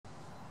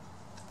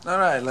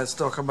Alright, let's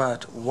talk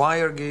about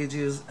wire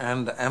gauges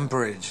and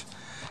amperage.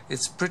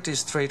 It's pretty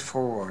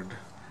straightforward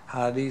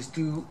how these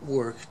two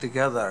work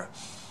together.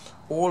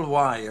 All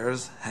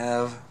wires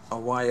have a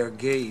wire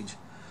gauge.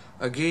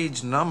 A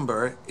gauge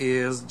number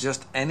is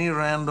just any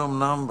random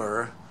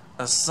number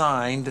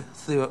assigned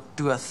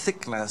to a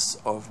thickness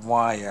of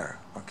wire.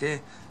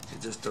 Okay,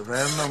 it's just a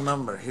random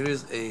number. Here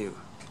is a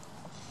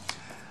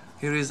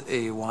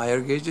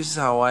wire gauge. This is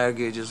how wire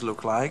gauges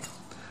look like.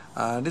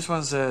 This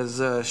one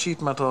says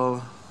sheet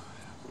metal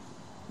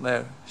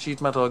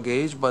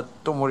gauge, but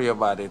don't worry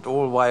about it.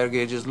 All wire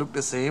gauges look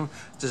the same,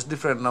 just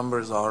different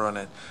numbers are on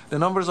it. The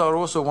numbers are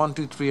also 1,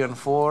 2, 3 and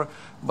 4,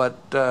 but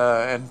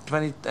and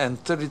 20 and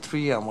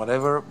 33 and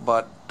whatever,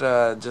 but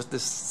just the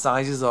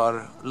sizes are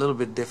a little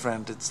bit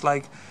different. It's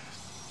like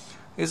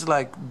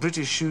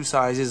British shoe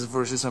sizes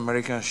versus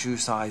American shoe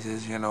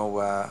sizes, you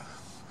know.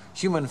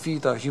 Human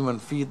feet are human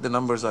feet, the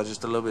numbers are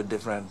just a little bit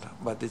different,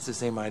 but it's the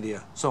same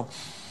idea. So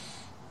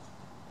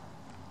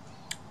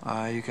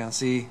you can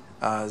see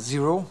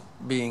 0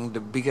 being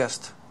the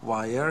biggest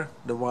wire.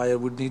 The wire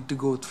would need to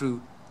go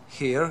through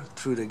here,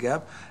 through the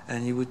gap,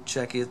 and you would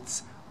check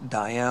its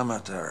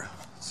diameter.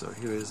 So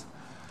here is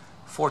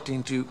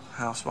 14-2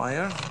 house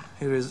wire.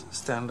 Here is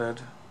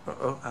standard.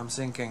 I'm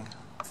sinking.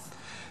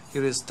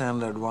 Here is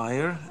standard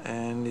wire,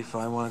 and if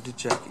I wanted to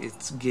check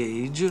its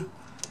gauge,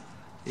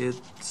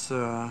 it's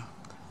not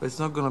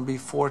going to be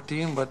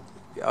 14, but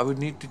I would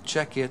need to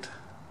check it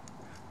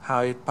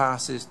how it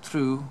passes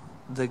through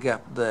the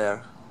gap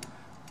there.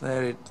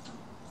 There it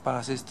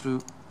passes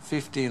through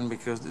 15,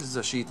 because this is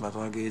a sheet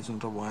metal gauge,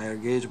 not a wire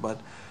gauge,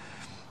 but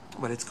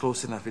it's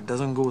close enough. It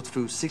doesn't go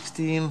through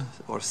 16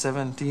 or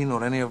 17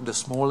 or any of the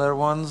smaller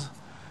ones.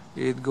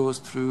 It goes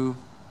through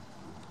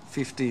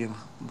 15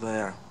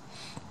 there.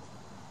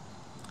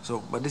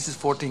 So, but this is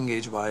 14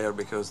 gauge wire,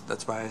 because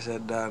that's why I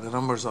said the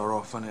numbers are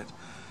off on it.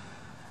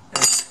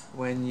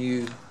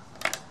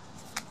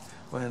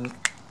 And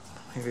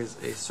here is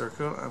a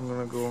circle, I'm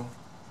gonna go.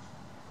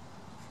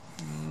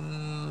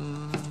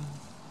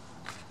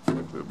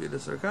 What will be the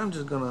circle? I'm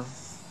just gonna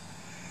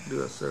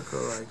do a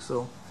circle like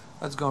so.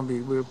 That's gonna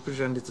be, we'll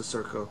pretend it's a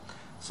circle.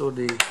 So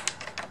the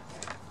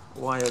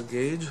wire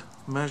gauge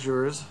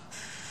measures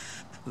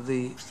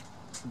the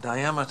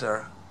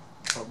diameter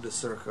of the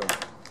circle.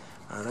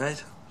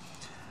 Alright?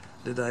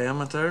 The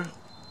diameter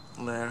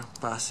there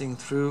passing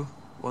through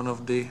one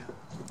of the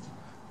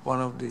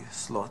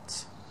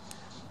slots.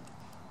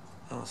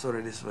 Oh,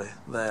 sorry, this way.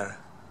 There.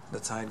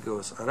 That's how it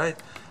goes. Alright?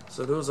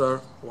 So those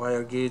are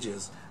wire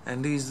gauges,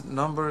 and these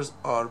numbers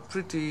are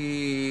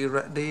pretty,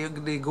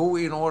 they go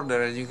in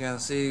order. As you can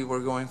see,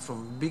 we're going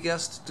from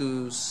biggest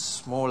to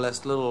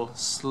smallest little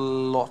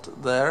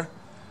slot there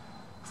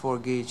for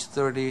gauge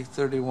 30,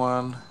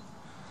 31,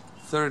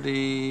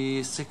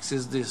 36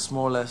 is the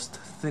smallest,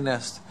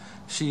 thinnest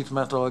sheet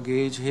metal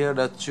gauge here.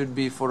 That should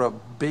be for a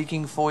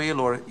baking foil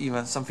or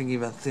even something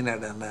even thinner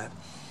than that.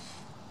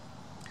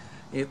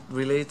 It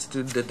relates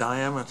to the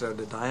diameter.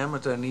 The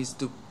diameter needs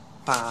to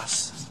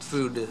pass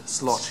through the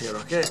slot here.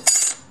 Okay,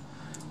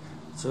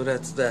 so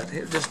that's that.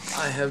 Here,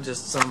 I have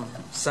just some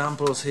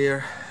samples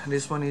here.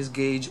 This one is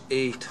gauge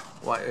 8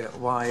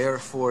 wire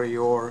for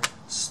your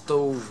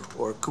stove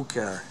or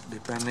cooker,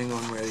 depending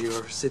on where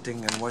you're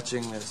sitting and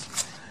watching this.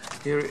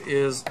 Here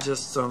is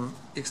just some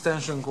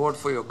extension cord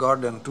for your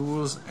garden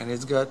tools, and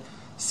it's got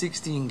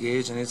 16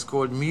 gauge, and it's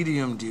called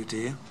medium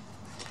duty,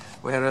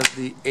 whereas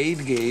the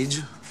 8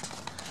 gauge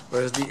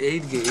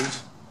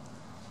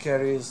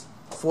carries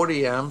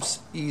 40 amps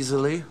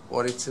easily,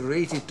 or it's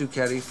rated to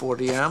carry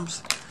 40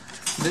 amps.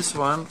 This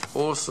one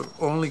also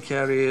only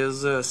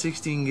carries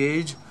 16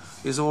 gauge,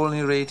 is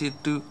only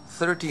rated to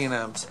 13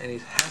 amps, and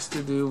it has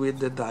to do with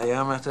the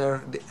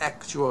diameter, the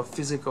actual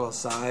physical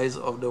size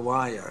of the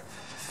wire.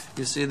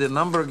 You see the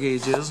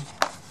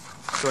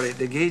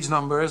the gauge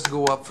numbers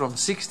go up from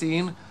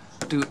 16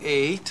 to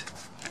 8,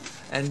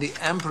 and the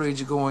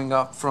amperage going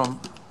up from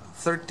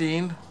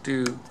 13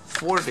 to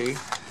 40,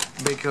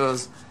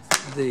 because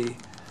the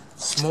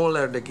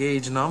smaller the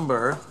gauge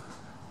number,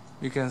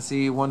 you can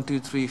see 1, 2,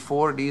 3,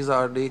 4, these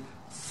are the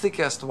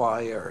thickest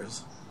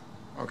wires,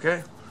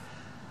 okay,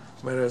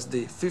 whereas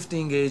the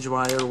 15 gauge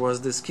wire was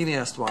the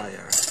skinniest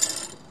wire.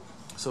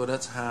 So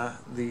that's how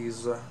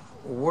these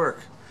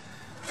work.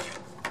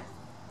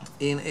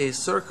 In a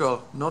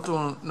circle, not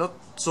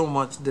so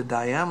much the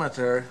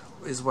diameter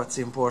is what's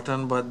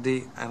important, but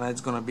and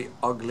it's gonna be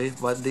ugly,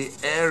 but the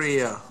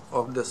area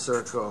of the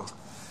circle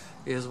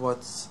is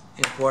what's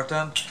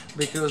important,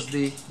 because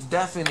the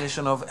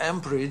definition of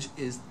amperage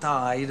is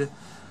tied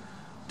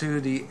to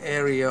the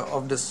area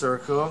of the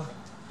circle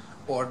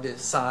or the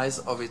size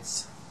of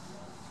its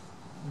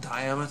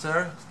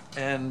diameter.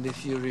 And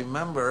if you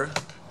remember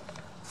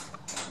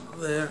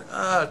there,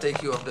 I'll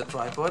take you off the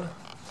tripod.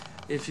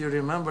 If you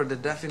remember, the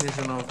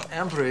definition of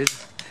amperage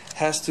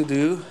has to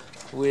do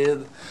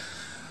with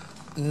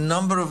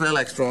number of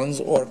electrons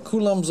or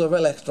coulombs of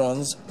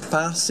electrons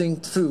passing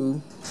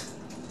through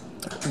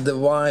the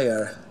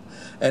wire.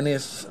 And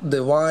if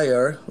the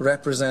wire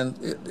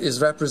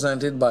is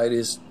represented by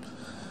this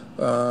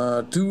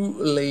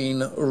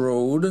 2-lane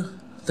road,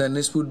 then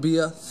this would be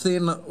a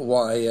thin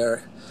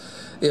wire.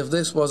 If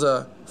this was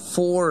a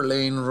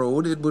 4-lane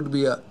road, it would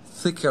be a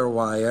thicker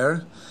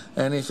wire,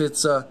 and if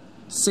it's a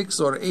 6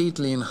 or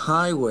 8-lane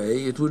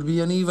highway, it would be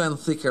an even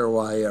thicker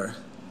wire.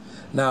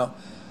 Now,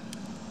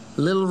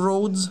 little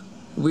roads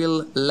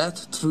will let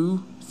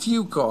through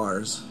few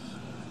cars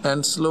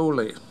and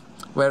slowly,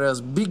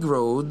 whereas big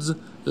roads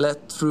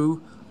let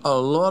through a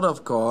lot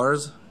of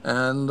cars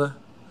and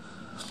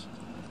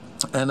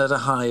at a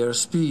higher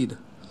speed.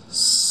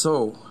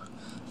 So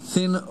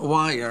thin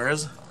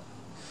wires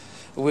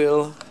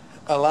will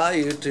allow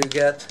you to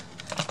get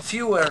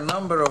fewer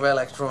number of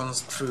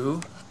electrons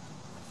through,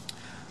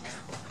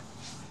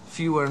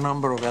 fewer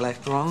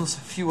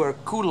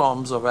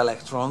coulombs of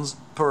electrons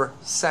per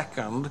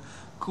second.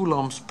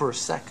 Coulombs per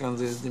second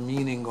is the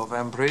meaning of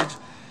amperage.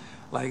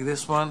 Like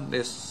this one,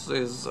 this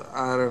is,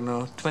 I don't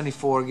know,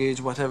 24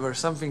 gauge, whatever,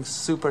 something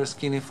super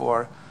skinny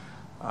for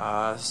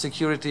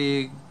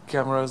security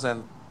cameras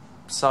and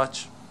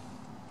such.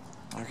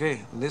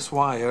 Okay, this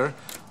wire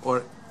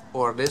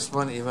or this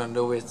one, even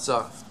though it's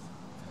a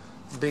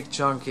big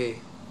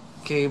chunky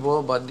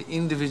cable, but the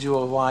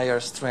individual wire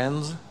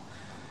strands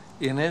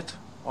in it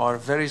are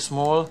very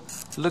small.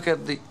 Look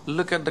at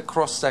the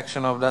cross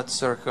section of that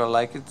circle.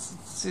 Like it's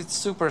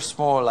super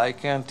small. I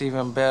can't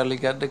even barely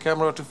get the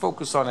camera to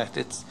focus on it.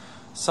 It's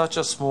such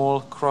a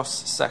small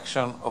cross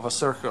section of a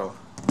circle,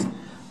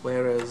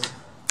 whereas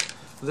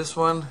this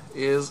one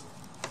is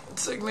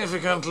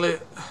significantly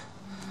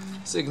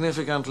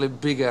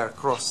bigger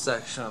cross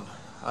section.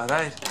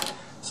 Alright,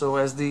 so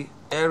as the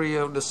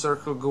area of the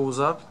circle goes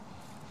up,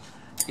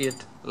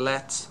 it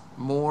lets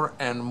more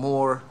and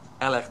more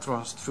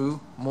electrons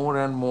through. More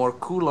and more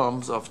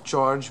coulombs of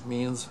charge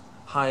means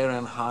higher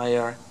and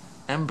higher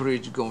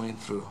amperage going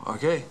through.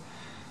 Okay,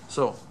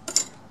 so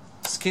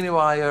skinny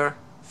wire,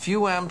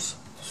 few amps,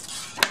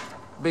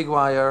 big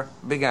wire,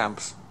 big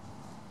amps.